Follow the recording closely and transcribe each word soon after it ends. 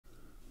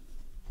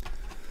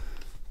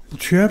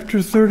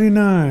Chapter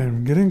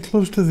 39, getting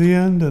close to the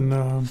end,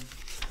 and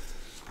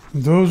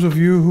those of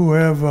you who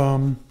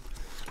have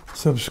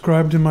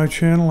subscribed to my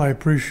channel, I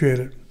appreciate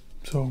it.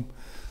 So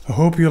I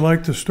hope you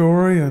like the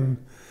story, and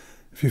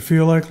if you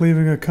feel like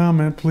leaving a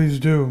comment, please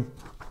do.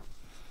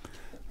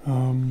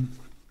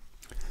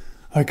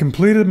 I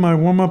completed my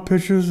warm-up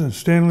pitches, and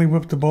Stanley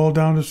whipped the ball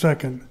down to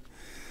second.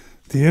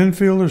 The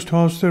infielders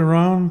tossed it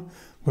around,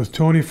 with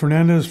Tony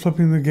Fernandez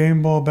flipping the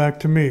game ball back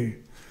to me.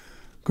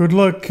 "Good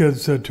luck,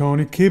 kids," said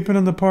Tony. "Keep it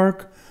in the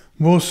park.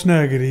 We'll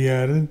snag it," he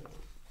added.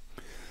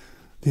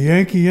 The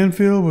Yankee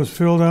infield was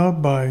filled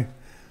out by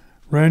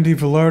Randy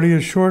Velarde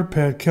at short,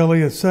 Pat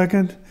Kelly at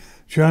second,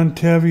 John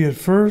Tavy at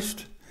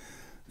first.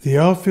 The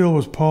outfield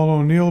was Paul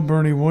O'Neill,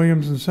 Bernie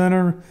Williams in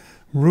center,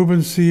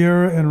 Ruben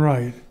Sierra in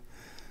right.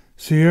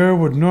 Sierra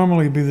would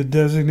normally be the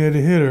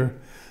designated hitter,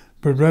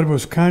 but Red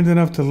was kind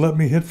enough to let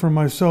me hit for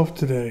myself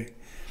today.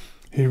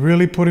 He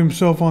really put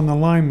himself on the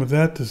line with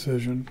that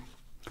decision.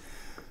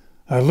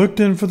 I looked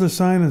in for the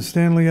sign, and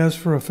Stanley asked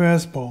for a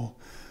fastball.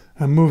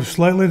 I moved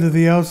slightly to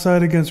the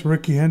outside against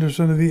Ricky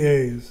Henderson of the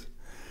A's.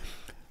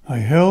 I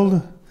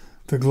held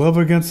the glove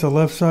against the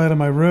left side of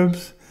my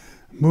ribs,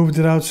 moved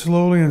it out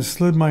slowly, and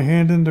slid my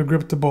hand in to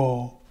grip the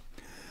ball.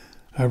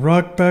 I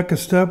rocked back a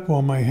step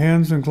while my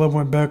hands and glove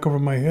went back over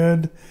my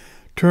head,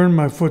 turned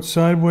my foot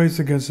sideways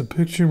against the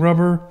pitching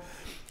rubber,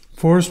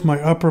 forced my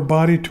upper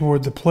body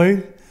toward the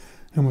plate,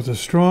 and with a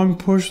strong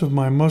push of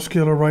my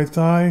muscular right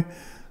thigh,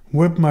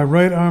 whipped my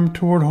right arm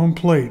toward home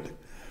plate.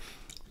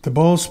 The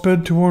ball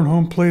sped toward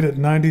home plate at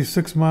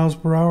 96 miles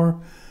per hour,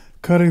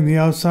 cutting the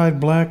outside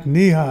black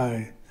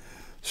knee-high.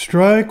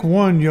 "Strike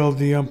one," yelled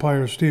the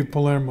umpire, Steve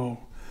Palermo.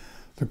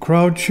 The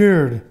crowd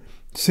cheered.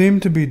 It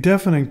seemed to be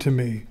deafening to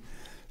me.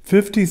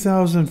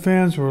 50,000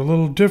 fans were a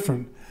little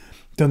different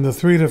than the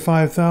 3,000 to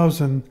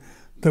 5,000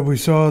 that we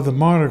saw at the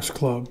Monarchs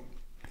Club.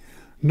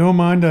 No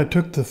mind, I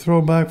took the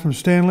throw back from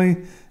Stanley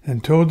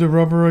and towed the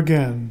rubber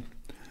again.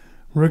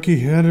 Ricky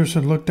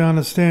Henderson looked down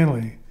at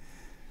Stanley.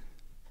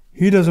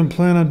 "He doesn't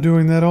plan on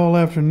doing that all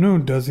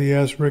afternoon, does he?"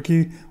 asked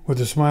Ricky with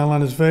a smile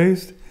on his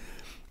face.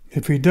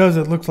 "If he does,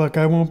 it looks like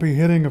I won't be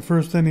hitting a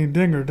first-inning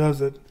dinger,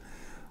 does it?"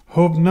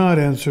 "Hope not,"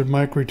 answered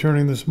Mike,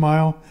 returning the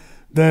smile.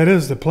 "That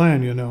is the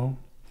plan, you know."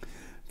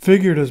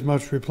 "Figured as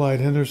much," replied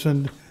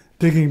Henderson,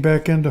 digging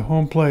back into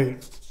home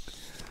plate.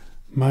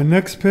 My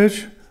next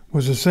pitch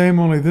was the same,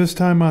 only this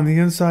time on the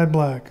inside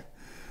black.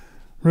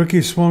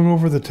 Ricky swung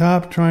over the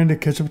top, trying to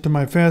catch up to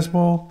my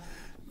fastball,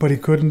 but he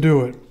couldn't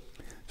do it.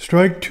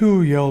 "Strike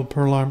two," yelled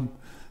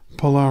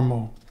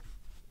Palermo.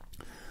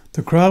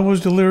 The crowd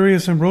was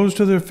delirious and rose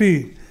to their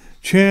feet,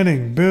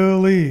 chanting,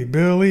 "Billy,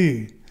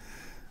 Billy."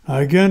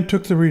 I again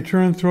took the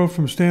return throw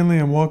from Stanley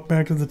and walked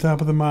back to the top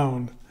of the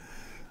mound.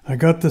 I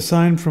got the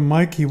sign from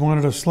Mike he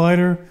wanted a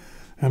slider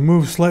and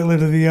moved slightly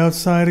to the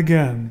outside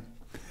again.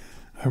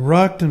 I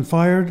rocked and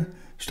fired,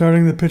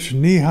 starting the pitch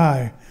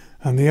knee-high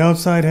on the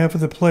outside half of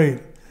the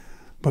plate.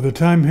 By the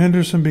time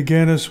Henderson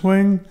began his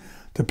swing,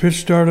 the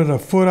pitch started a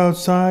foot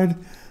outside,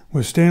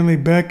 with Stanley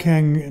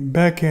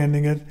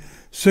backhanding it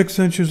 6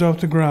 inches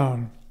off the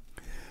ground.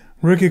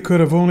 Ricky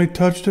could have only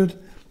touched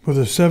it with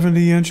a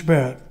 70-inch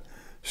bat.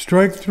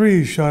 "Strike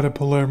three," shouted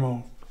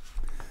Palermo.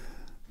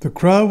 The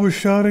crowd was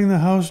shouting the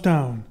house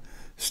down.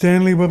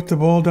 Stanley whipped the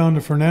ball down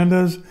to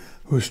Fernandez,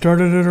 who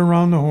started it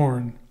around the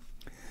horn.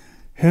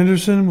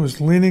 Henderson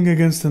was leaning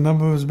against the nub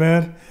of his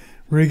bat,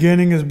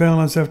 regaining his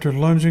balance after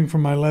lunging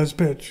from my last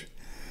pitch.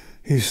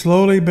 He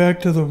slowly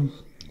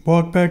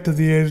walked back to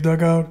the A's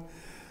dugout,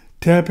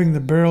 tapping the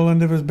barrel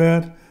end of his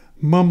bat,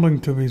 mumbling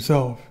to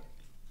himself.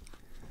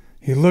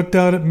 He looked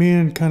out at me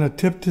and kind of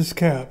tipped his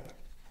cap.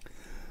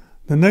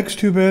 The next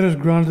two batters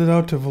grounded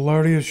out to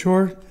Velarde at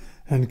short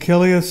and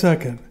Kelly at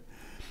second.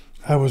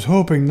 I was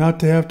hoping not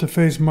to have to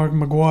face Mark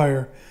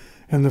McGwire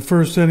in the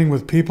first inning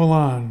with people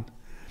on.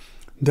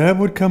 That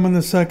would come in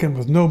the second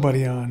with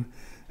nobody on,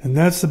 and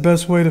that's the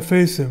best way to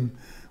face him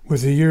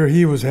with the year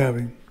he was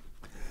having.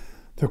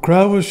 The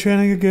crowd was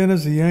chanting again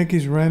as the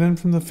Yankees ran in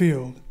from the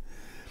field.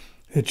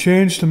 It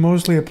changed to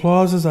mostly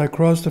applause as I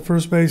crossed the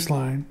first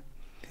baseline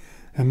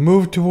and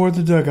moved toward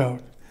the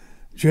dugout.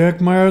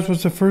 Jack Myers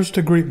was the first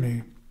to greet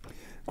me.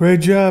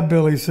 "Great job,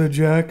 Billy," said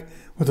Jack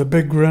with a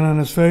big grin on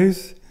his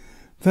face.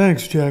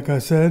 "Thanks, Jack," I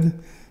said,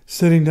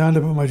 sitting down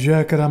to put my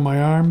jacket on my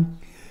arm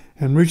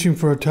and reaching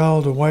for a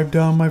towel to wipe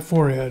down my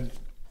forehead.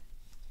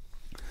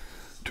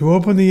 To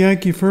open the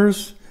Yankee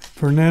first,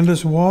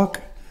 Fernandez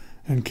walked,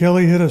 and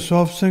Kelly hit a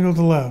soft single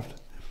to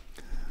left.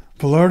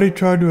 Velarde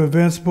tried to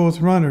advance both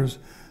runners,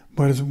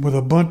 but with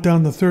a bunt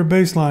down the third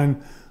baseline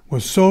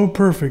was so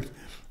perfect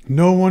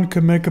no one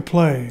could make a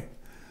play.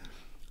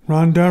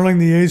 Ron Darling,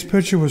 the A's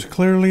pitcher, was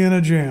clearly in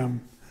a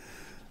jam.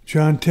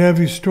 John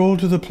Tavy strolled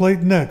to the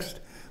plate next,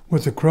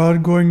 with the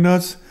crowd going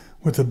nuts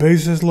with the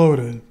bases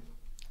loaded.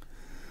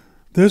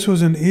 This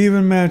was an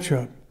even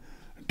matchup.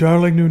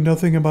 Darling knew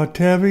nothing about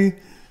Tavy,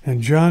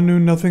 and John knew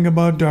nothing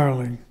about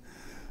Darling.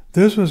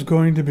 This was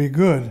going to be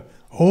good,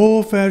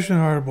 old-fashioned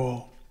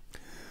hardball.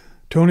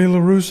 Tony La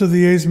Russa,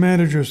 the A's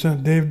manager,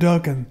 sent Dave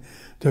Duncan,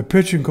 the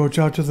pitching coach,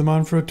 out to the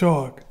mound for a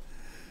talk.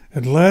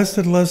 It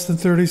lasted less than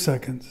 30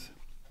 seconds.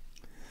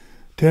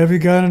 Tabby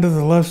got into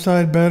the left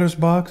side batter's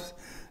box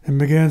and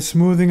began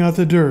smoothing out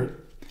the dirt.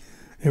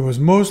 It was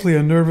mostly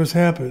a nervous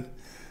habit,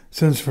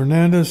 since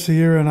Fernandez,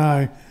 Sierra, and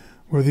I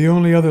were the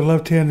only other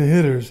left-handed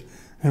hitters,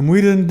 and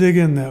we didn't dig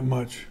in that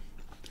much.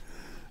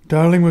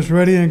 Darling was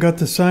ready and got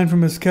the sign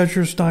from his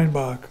catcher,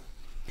 Steinbach.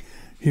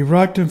 He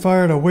rocked and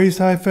fired a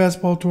waist-high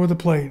fastball toward the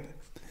plate.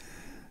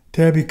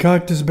 Tabby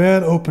cocked his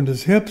bat, opened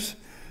his hips,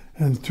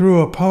 and threw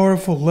a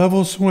powerful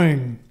level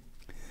swing.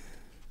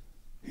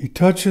 He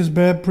touched his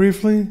bat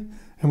briefly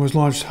and was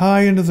launched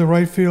high into the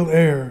right field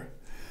air.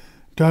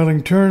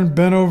 Darling turned,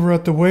 bent over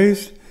at the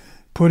waist,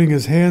 putting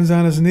his hands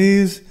on his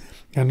knees,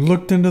 and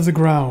looked into the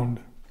ground.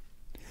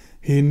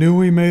 He knew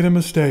he made a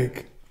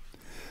mistake.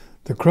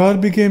 The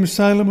crowd became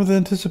silent with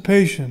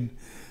anticipation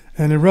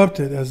and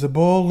erupted as the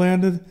ball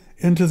landed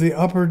into the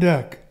upper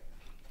deck.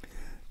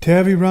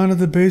 Tabby rounded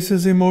the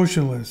bases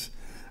emotionless,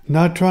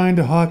 not trying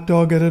to hawk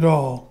dog it at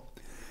all.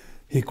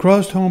 He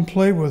crossed home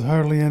plate with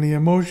hardly any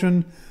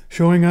emotion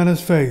showing on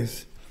his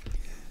face.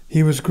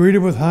 He was greeted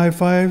with high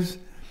fives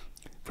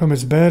from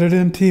his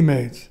batted-in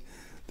teammates.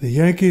 The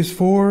Yankees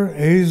 4,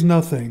 A's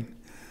nothing.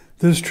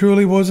 This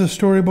truly was a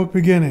storybook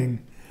beginning.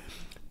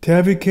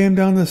 Tabby came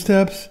down the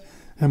steps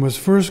and was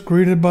first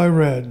greeted by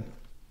Red.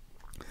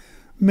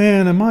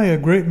 "Man, am I a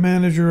great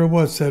manager or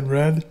what?" said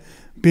Red,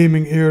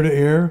 beaming ear to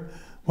ear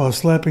while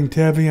slapping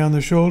Tabby on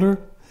the shoulder.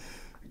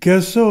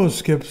 "Guess so,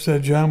 Skip,"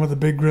 said John with a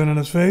big grin on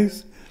his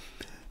face.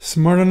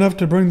 "Smart enough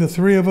to bring the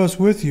three of us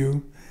with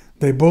you."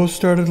 They both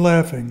started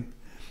laughing.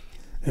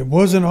 It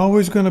wasn't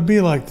always going to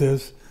be like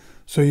this,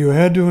 so you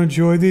had to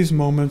enjoy these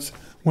moments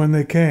when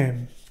they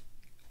came.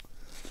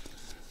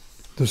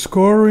 The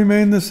score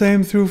remained the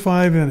same through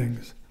 5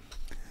 innings.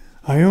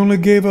 I only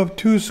gave up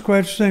 2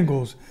 scratch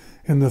singles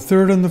in the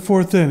 3rd and the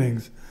 4th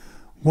innings.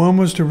 One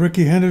was to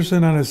Ricky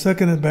Henderson on his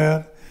second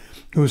at-bat,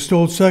 who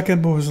stole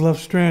second but was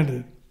left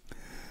stranded.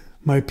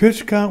 My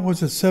pitch count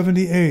was at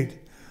 78,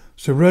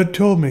 so Red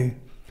told me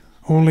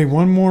only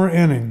one more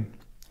inning.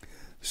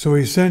 So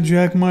he sent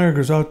Jack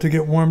Myers out to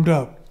get warmed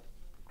up.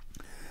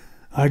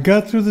 I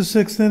got through the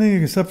 6th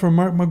inning except for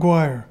Mark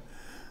McGuire.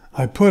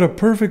 I put a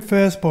perfect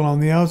fastball on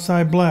the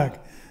outside black,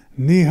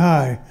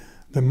 knee-high,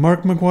 that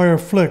Mark McGuire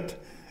flicked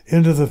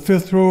into the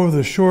 5th row of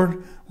the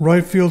short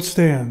right field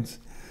stands.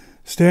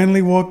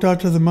 Stanley walked out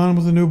to the mound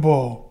with a new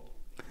ball.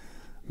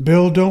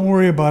 "Bill, don't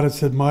worry about it,"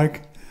 said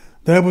Mike.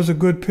 "That was a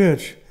good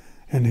pitch,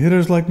 and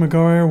hitters like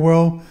McGuire,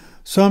 well,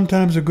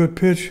 sometimes a good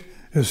pitch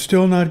is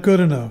still not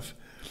good enough.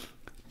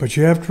 But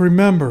you have to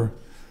remember,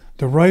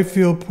 the right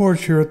field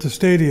porch here at the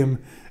stadium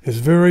is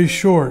very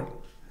short.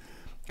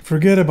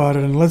 Forget about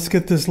it and let's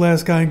get this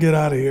last guy and get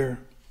out of here.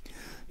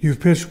 You've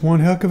pitched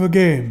one heck of a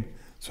game,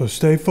 so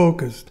stay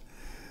focused."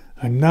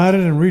 I nodded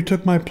and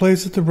retook my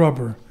place at the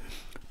rubber,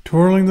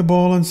 twirling the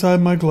ball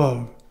inside my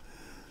glove.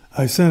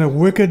 I sent a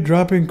wicked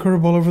dropping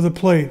curveball over the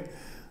plate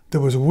that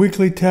was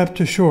weakly tapped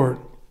to short.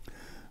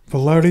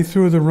 Velarde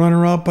threw the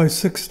runner out by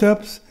 6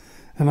 steps,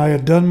 and I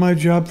had done my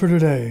job for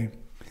today.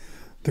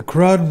 The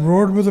crowd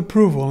roared with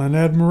approval and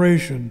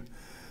admiration.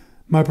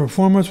 My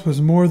performance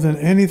was more than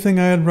anything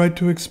I had right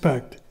to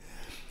expect.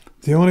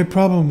 The only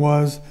problem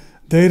was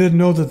they didn't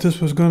know that this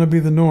was going to be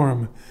the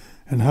norm,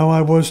 and how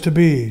I was to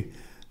be,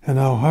 and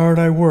how hard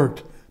I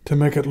worked to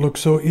make it look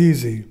so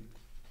easy.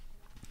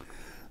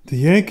 The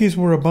Yankees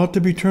were about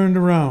to be turned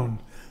around.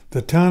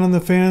 The town and the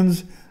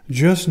fans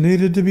just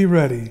needed to be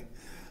ready.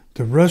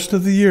 The rest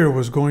of the year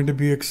was going to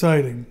be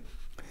exciting.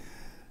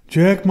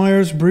 Jack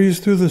Myers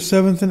breezed through the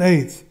 7th and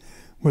 8th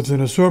with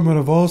an assortment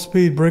of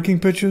all-speed breaking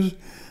pitches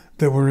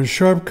that were in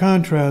sharp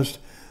contrast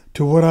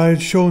to what I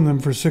had shown them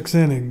for 6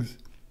 innings.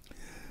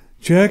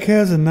 Jack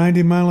has a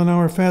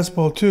 90-mile-an-hour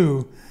fastball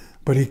too,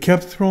 but he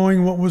kept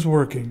throwing what was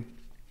working.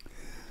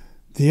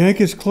 The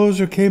Yankees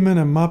closer came in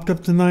and mopped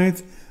up the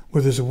 9th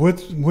with his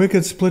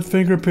wicked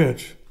split-finger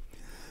pitch.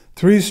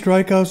 3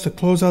 strikeouts to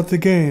close out the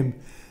game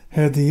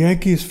had the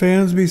Yankees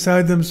fans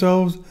beside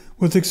themselves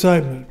with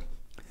excitement.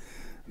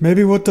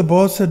 Maybe what the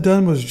boss had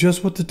done was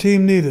just what the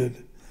team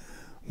needed.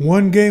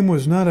 One game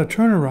was not a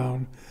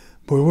turnaround,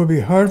 but it would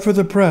be hard for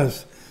the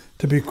press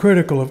to be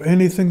critical of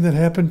anything that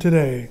happened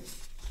today.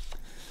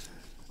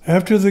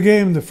 After the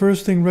game, the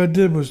first thing Red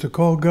did was to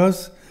call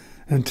Gus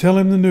and tell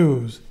him the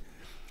news.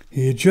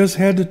 He had just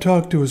had to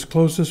talk to his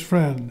closest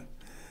friend.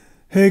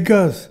 "Hey,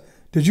 Gus,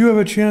 did you have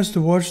a chance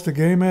to watch the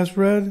game?" asked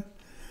Red.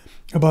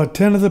 "About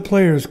 10 of the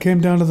players came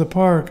down to the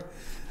park,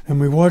 and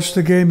we watched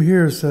the game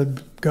here,"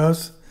 said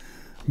Gus.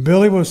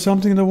 "Billy was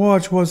something to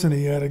watch, wasn't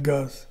he?" added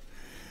Gus.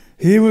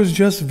 "He was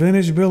just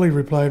vintage Billy,"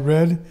 replied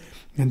Red.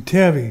 "And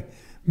Tabby,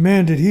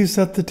 man, did he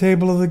set the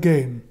table of the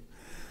game.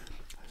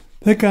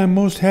 Think I'm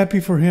most happy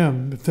for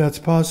him, if that's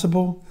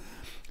possible.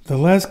 The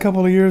last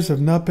couple of years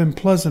have not been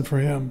pleasant for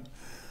him.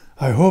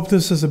 I hope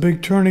this is a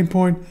big turning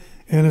point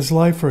in his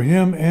life for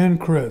him and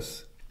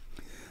Chris."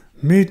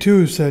 "Me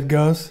too," said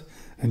Gus.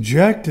 "And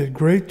Jack did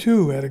great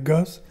too," added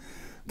Gus.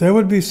 "That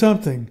would be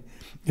something.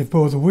 If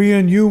both we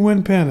and you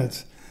win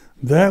pennants,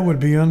 that would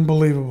be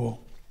unbelievable."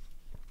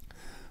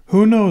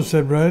 "Who knows,"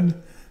 said Red.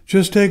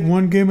 Just take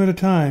one game at a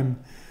time,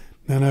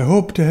 and I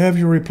hope to have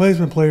your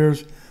replacement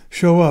players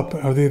show up.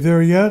 Are they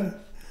there yet?"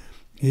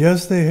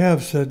 "Yes, they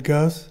have," said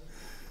Gus.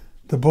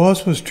 The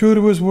boss was true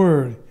to his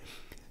word.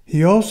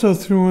 He also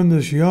threw in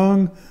this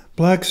young,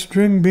 black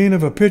string bean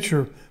of a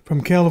pitcher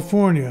from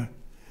California.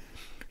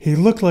 He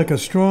looked like a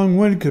strong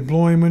wind could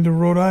blow him into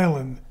Rhode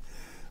Island,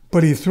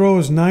 but he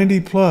throws 90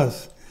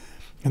 plus,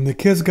 and the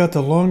kid's got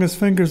the longest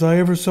fingers I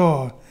ever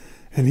saw,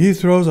 and he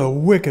throws a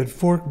wicked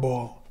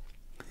forkball.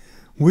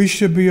 We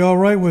should be all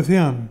right with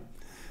him,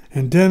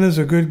 and Den is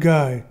a good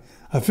guy.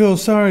 I feel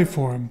sorry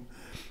for him.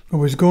 What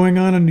was going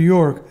on in New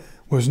York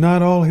was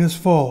not all his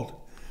fault.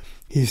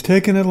 He's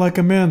taken it like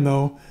a man,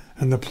 though,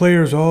 and the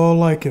players all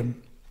like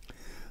him."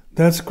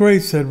 "That's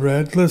great," said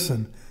Red.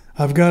 "Listen,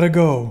 I've got to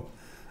go.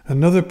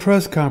 Another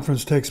press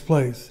conference takes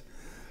place.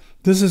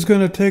 This is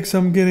going to take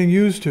some getting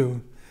used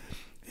to.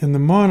 In the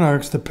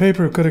Monarchs, the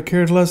paper could have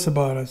cared less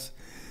about us.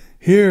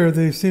 Here,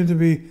 they seem to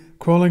be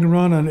crawling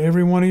around on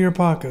every one of your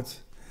pockets.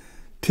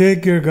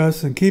 Take care,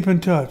 Gus, and keep in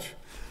touch."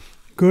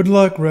 "Good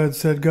luck, Red,"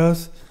 said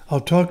Gus.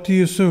 "I'll talk to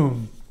you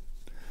soon."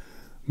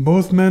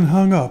 Both men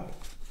hung up.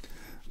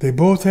 They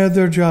both had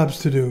their jobs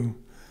to do.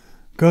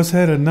 Gus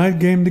had a night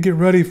game to get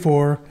ready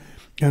for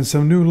and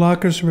some new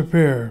lockers to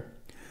prepare.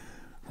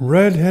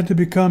 Red had to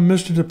become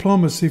Mr.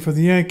 Diplomacy for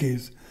the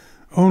Yankees.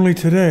 Only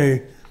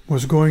today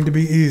was going to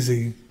be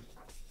easy.